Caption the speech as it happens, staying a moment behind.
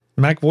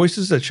Mac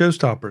Voices at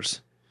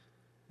Showstoppers.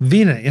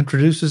 Vena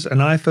introduces an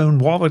iPhone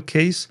wallet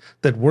case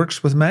that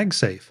works with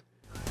MagSafe.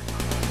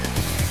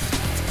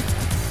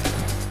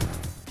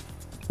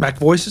 Mac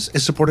Voices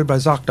is supported by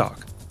ZocDoc.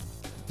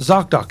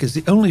 ZocDoc is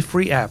the only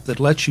free app that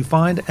lets you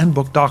find and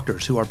book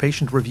doctors who are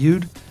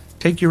patient-reviewed,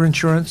 take your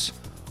insurance,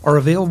 are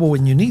available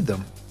when you need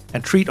them,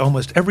 and treat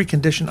almost every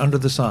condition under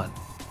the sun.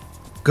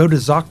 Go to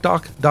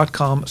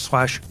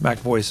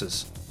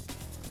ZocDoc.com/MacVoices.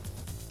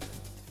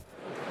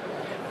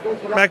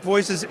 Mac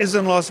Voices is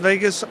in Las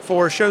Vegas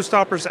for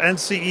Showstoppers and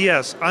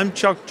CES. I'm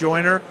Chuck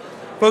Joyner.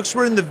 Folks,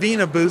 we're in the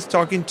Vena booth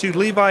talking to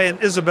Levi and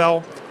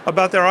Isabel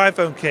about their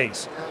iPhone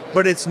case.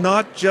 But it's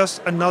not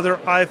just another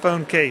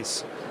iPhone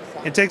case.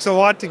 It takes a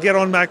lot to get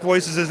on Mac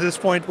Voices at this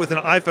point with an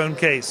iPhone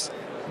case.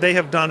 They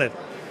have done it.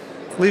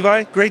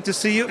 Levi, great to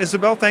see you.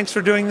 Isabel, thanks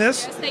for doing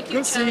this. Yes, thank you.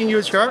 Good seeing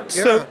you, Chuck.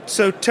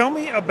 So tell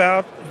me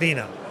about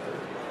Vena.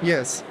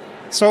 Yes.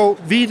 So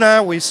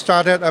Vena, we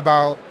started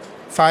about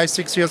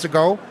 5-6 years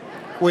ago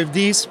with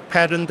this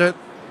patented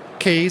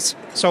case.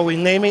 So we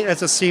name it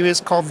as a series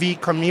called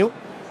V-Commute.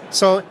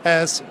 So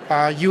as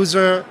a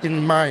user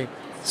in mind.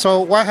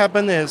 So what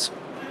happened is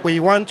we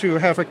want to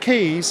have a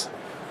case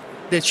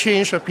that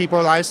change the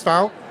people's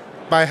lifestyle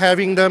by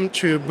having them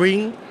to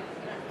bring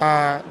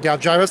their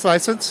driver's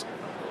license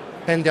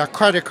and their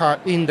credit card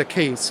in the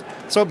case.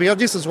 So because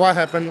this is what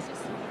happened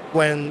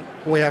when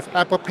we have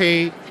Apple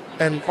Pay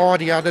and all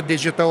the other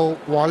digital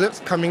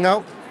wallets coming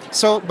out.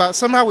 So, but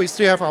somehow we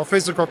still have our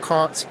physical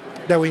cards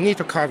that we need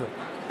to cover,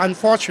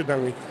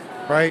 unfortunately,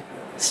 right?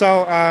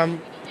 So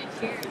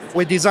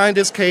we designed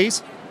this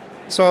case,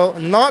 so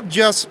not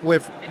just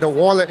with the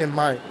wallet in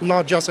mind,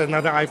 not just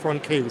another iPhone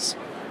case.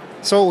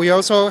 So we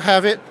also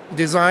have it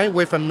designed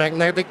with a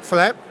magnetic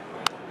flap.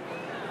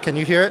 Can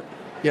you hear it?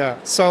 Yeah,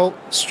 so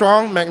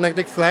strong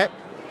magnetic flap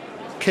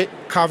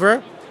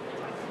cover,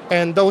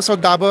 and also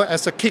double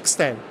as a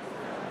kickstand.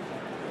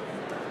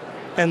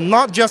 And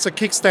not just a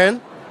kickstand,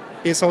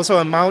 it's also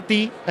a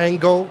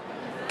multi-angle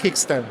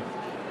kickstand.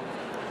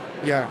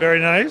 Yeah. Very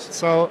nice.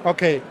 So,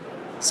 okay.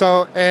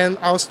 So, and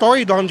our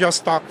story don't just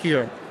stop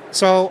here.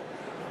 So,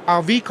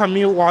 our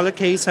V-Commute wallet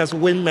case has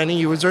won many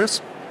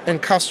users and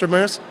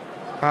customers,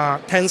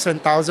 tens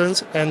and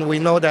thousands, and we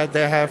know that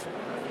they have,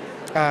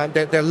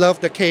 they love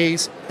the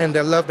case and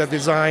they love the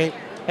design,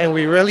 and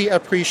we really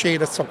appreciate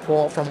the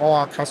support from all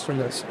our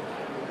customers.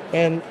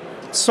 And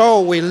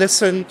so we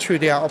listen to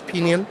their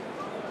opinion,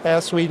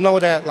 as we know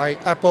that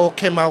like Apple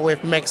came out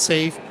with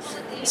MagSafe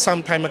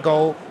some time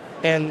ago,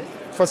 and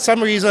for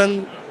some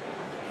reason,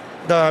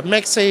 the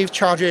MagSafe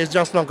charger is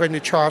just not going to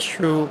charge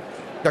through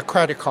the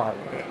credit card.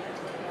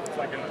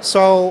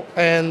 So,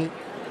 and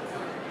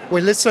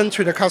we listened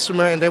to the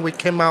customer, and then we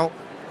came out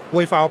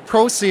with our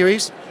Pro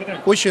series,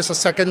 which is a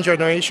second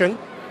generation,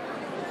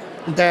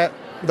 that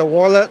the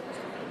wallet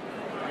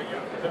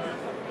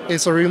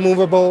is a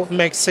removable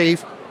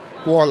MagSafe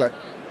wallet.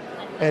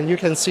 And you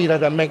can see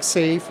that the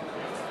MagSafe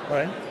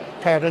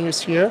pattern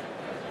is here.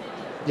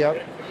 Yep.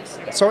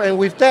 So, and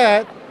with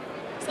that,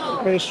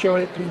 I'm going to show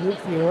it to you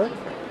here.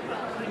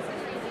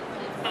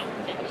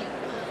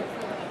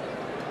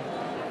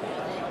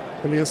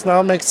 And it's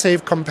now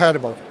MagSafe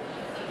compatible.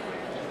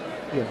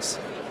 Yes.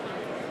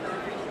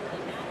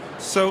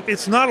 So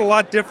it's not a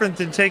lot different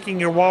than taking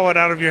your wallet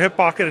out of your hip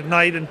pocket at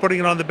night and putting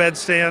it on the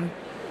bedstand.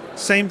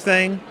 Same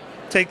thing.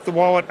 Take the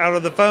wallet out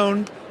of the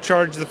phone,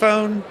 charge the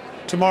phone,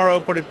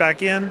 tomorrow put it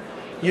back in.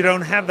 You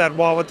don't have that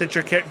wallet that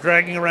you're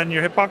dragging around in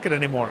your hip pocket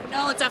anymore.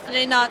 No,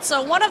 definitely not.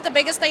 So one of the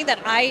biggest things that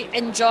I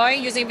enjoy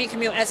using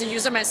V-Commute as a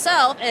user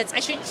myself is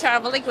actually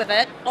traveling with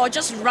it or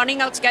just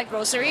running out to get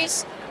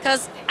groceries.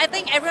 Because I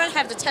think everyone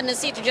have the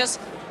tendency to just,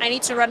 I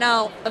need to run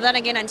out, but then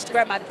again, I need to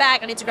grab my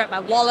bag, I need to grab my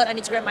wallet, I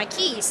need to grab my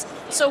keys.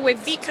 So with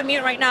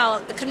V-Commute right now,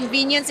 the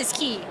convenience is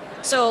key.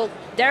 So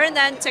there and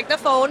then, take the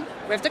phone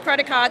with the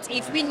credit cards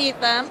if we need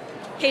them,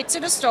 head to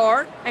the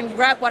store and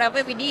grab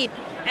whatever we need.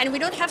 And we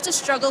don't have to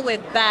struggle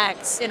with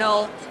bags, you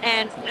know,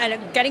 and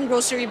getting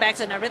grocery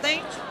bags and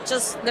everything.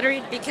 Just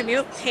literally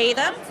V-Commute, pay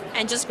them,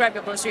 and just grab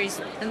your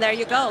groceries, and there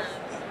you go.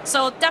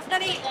 So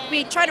definitely,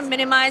 we try to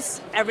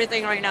minimize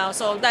everything right now.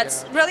 So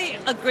that's really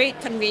a great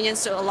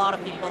convenience to a lot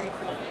of people.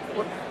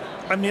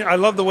 I mean, I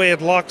love the way it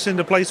locks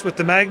into place with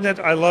the magnet.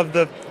 I love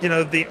the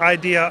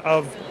idea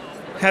of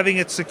having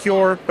it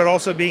secure, but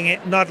also being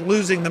not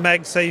losing the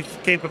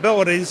MagSafe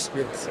capabilities.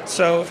 Yes.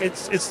 So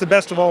it's the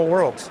best of all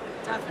worlds.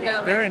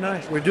 Definitely. Very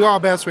nice. We do our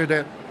best with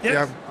it.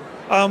 Yes.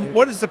 Yeah.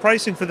 What is the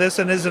pricing for this,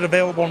 and is it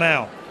available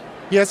now?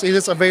 Yes, it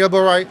is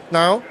available right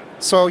now.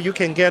 So you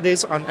can get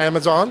this on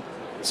Amazon.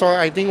 So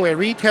I think we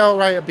retail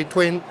right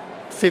between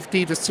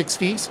 50 to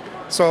 60s.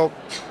 So,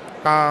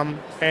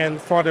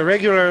 and for the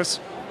regulars,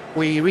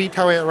 we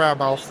retail it around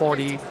about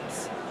 40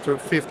 to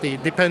 50,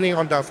 depending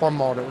on the phone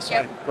models.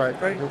 Yep.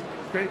 Right.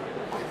 Great.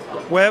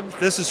 Webb,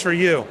 this is for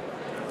you.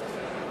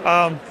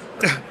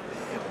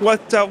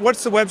 What's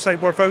the website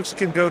where folks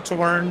can go to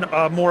learn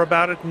more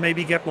about it and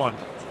maybe get one?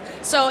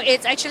 So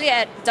it's actually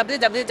at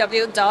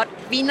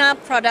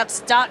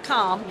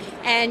www.vinaproducts.com,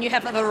 and you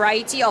have a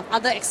variety of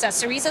other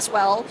accessories as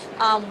well.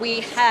 We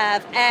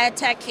have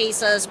AirTag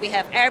cases, we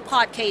have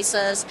AirPod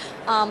cases.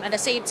 At the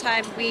same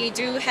time, we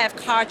do have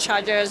car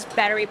chargers,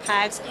 battery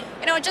packs.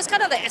 Just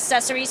kind of the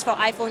accessories for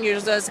iPhone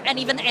users and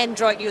even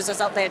Android users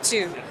out there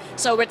too.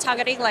 So we're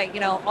targeting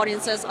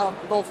audiences of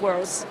both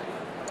worlds.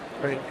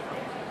 Great.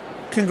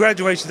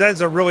 Congratulations. That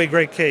is a really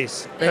great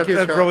case. Thank you,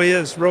 That Chuck. really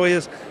is.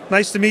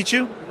 Nice to meet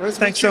you. Nice to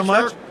Thanks meet so you,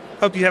 much. Chuck.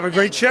 Hope you have a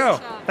great show.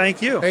 Chuck. Thank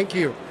you. Thank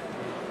you.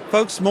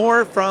 Folks,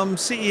 more from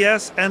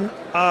CES and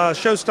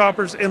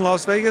Showstoppers in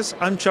Las Vegas.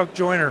 I'm Chuck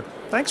Joyner.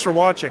 Thanks for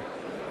watching.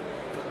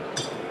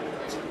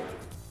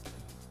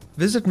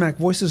 Visit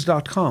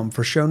MacVoices.com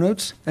for show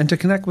notes and to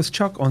connect with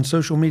Chuck on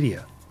social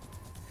media.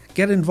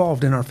 Get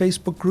involved in our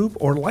Facebook group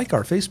or like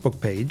our Facebook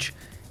page,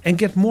 and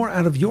get more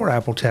out of your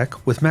Apple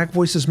tech with Mac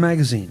Voices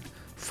Magazine,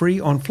 free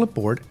on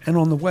Flipboard and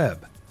on the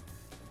web.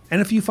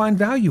 And if you find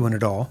value in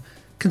it all,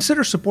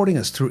 consider supporting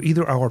us through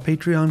either our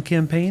Patreon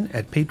campaign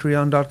at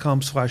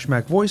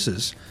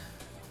patreon.com/MacVoices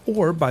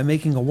or by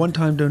making a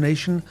one-time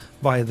donation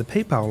via the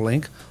PayPal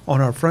link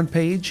on our front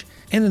page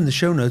and in the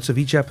show notes of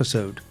each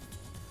episode.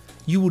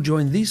 You will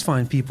join these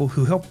fine people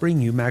who help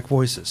bring you Mac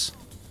Voices.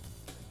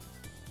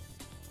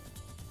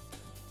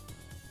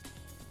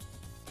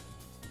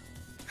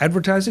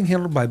 Advertising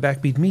handled by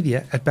Backbeat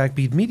Media at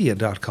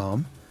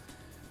backbeatmedia.com.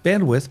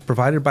 Bandwidth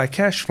provided by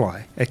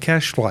CashFly at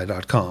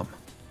cashfly.com.